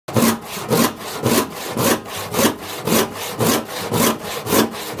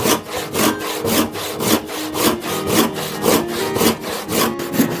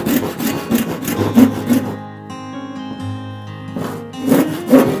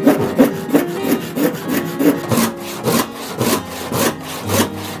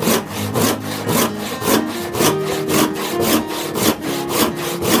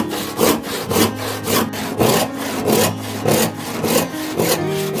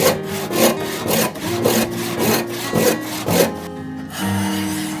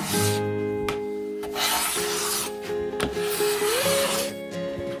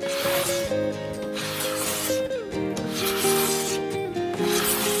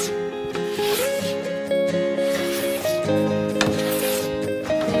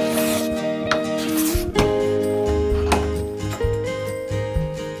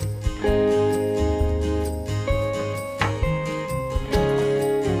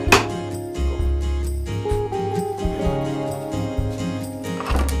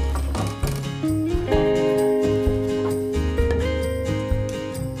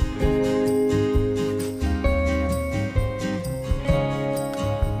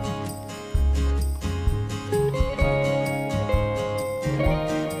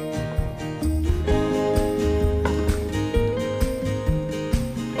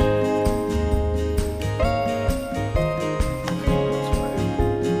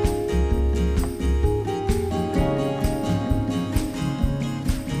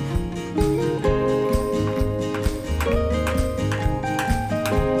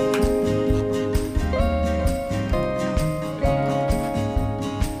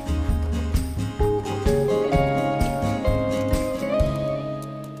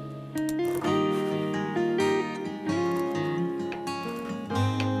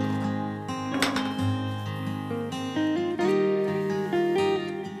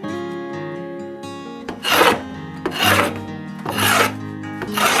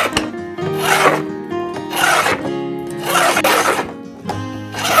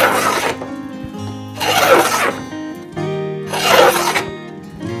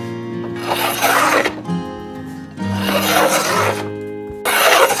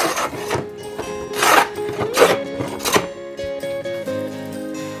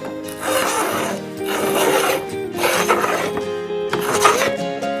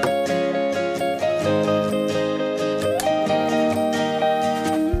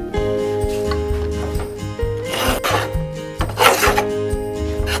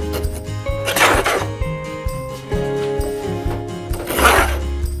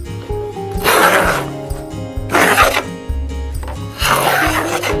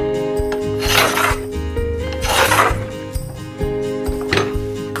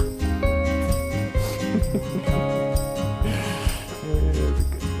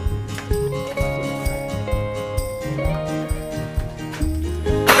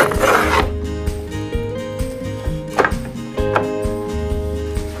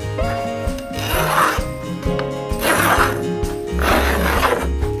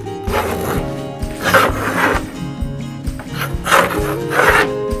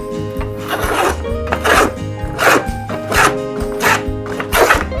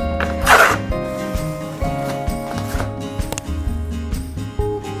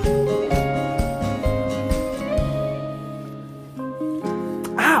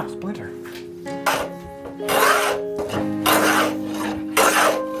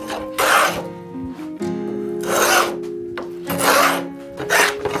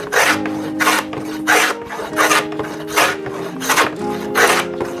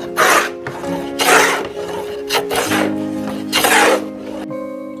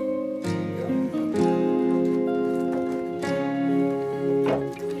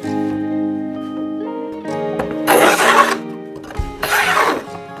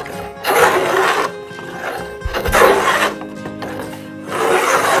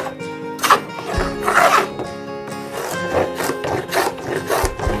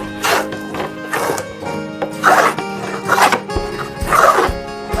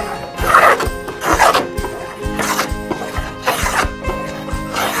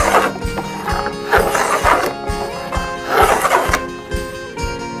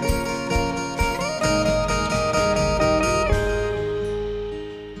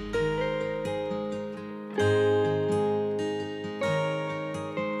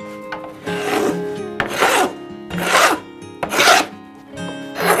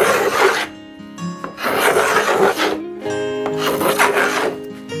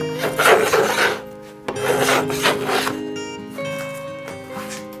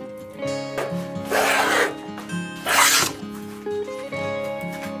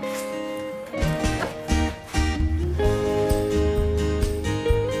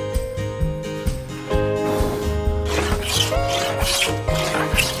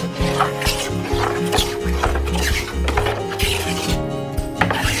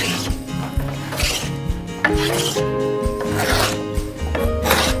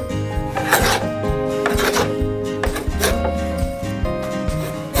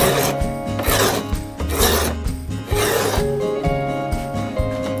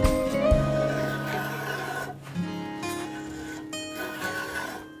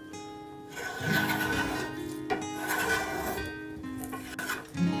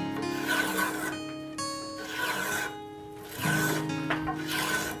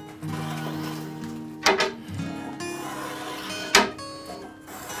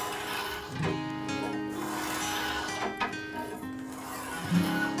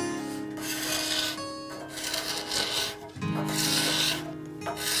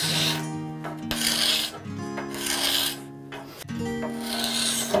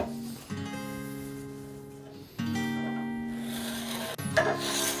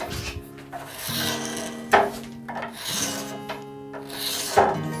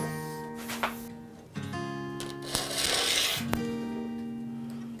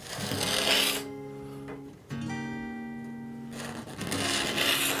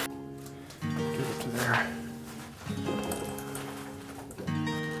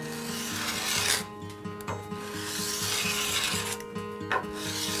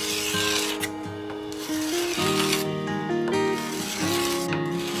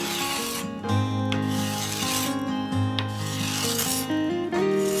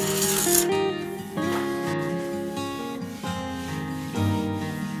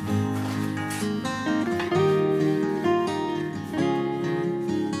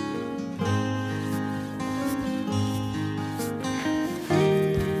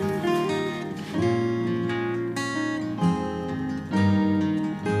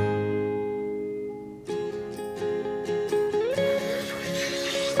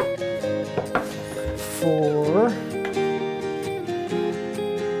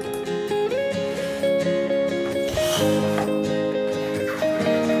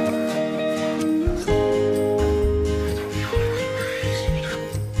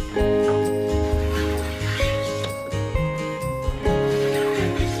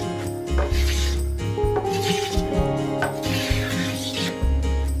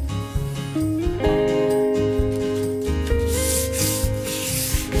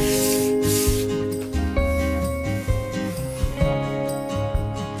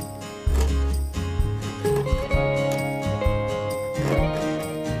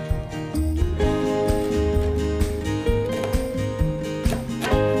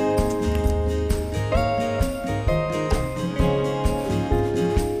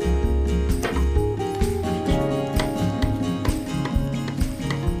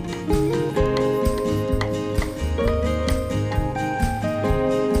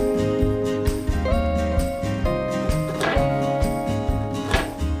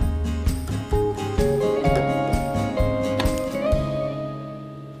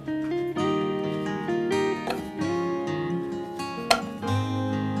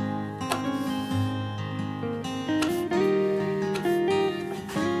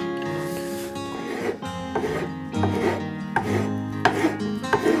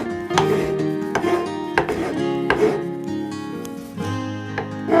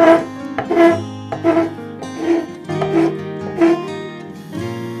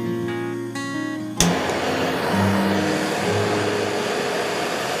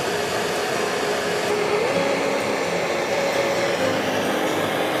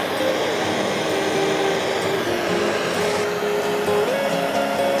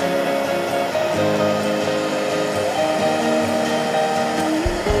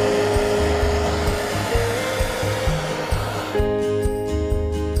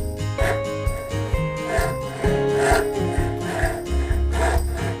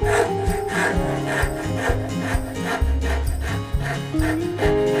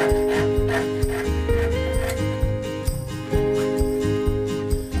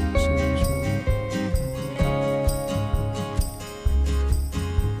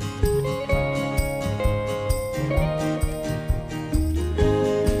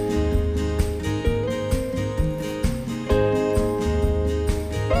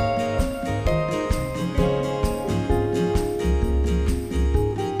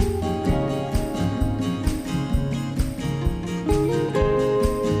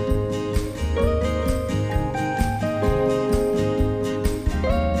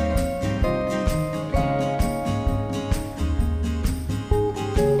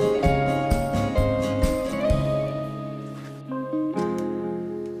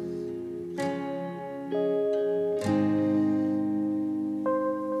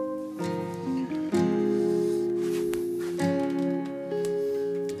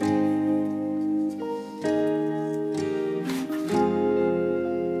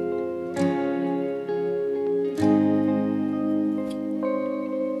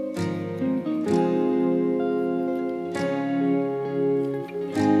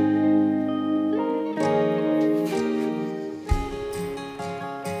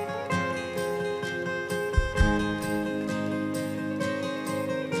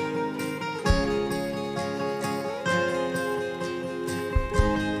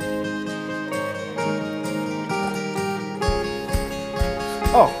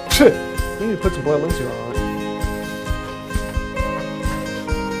We need to put some boiled linseed oil on it.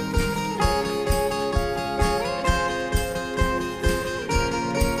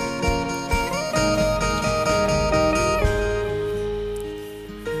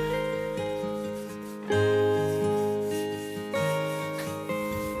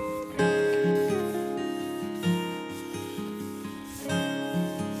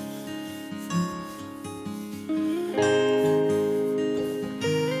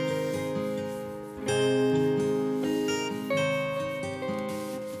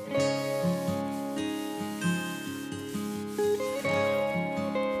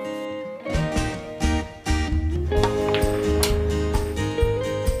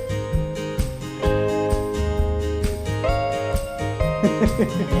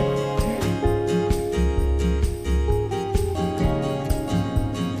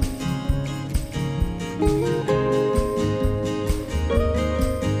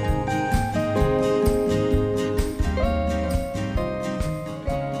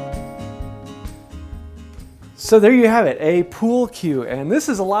 So there you have it, a pool cue, and this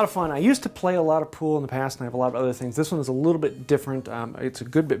is a lot of fun. I used to play a lot of pool in the past, and I have a lot of other things. This one is a little bit different. It's a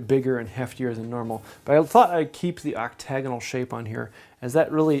good bit bigger and heftier than normal, but I thought I'd keep the octagonal shape on here, as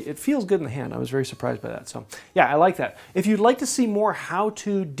that really, it feels good in the hand. I was very surprised by that. So yeah, I like that. If you'd like to see more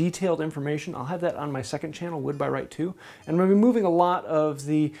how-to detailed information, I'll have that on my second channel, Wood by Wright 2. And I'm going to be moving a lot of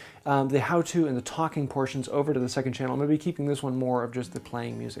the how-to and the talking portions over to the second channel. I'm going to be keeping this one more of just the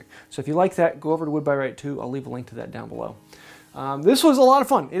playing music. So if you like that, go over to Wood by Wright 2. I'll leave a link to that down below. This was a lot of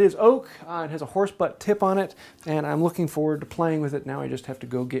fun. It is oak, it has a horse butt tip on it, and I'm looking forward to playing with it. Now I just have to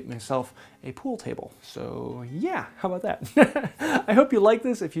go get myself a pool table. So yeah, how about that? I hope you liked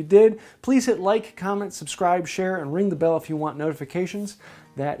this. If you did, please hit like, comment, subscribe, share, and ring the bell if you want notifications.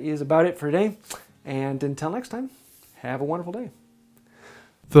 That is about it for today. And until next time, have a wonderful day.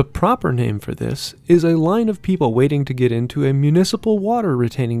 The proper name for this is a line of people waiting to get into a municipal water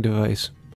retaining device.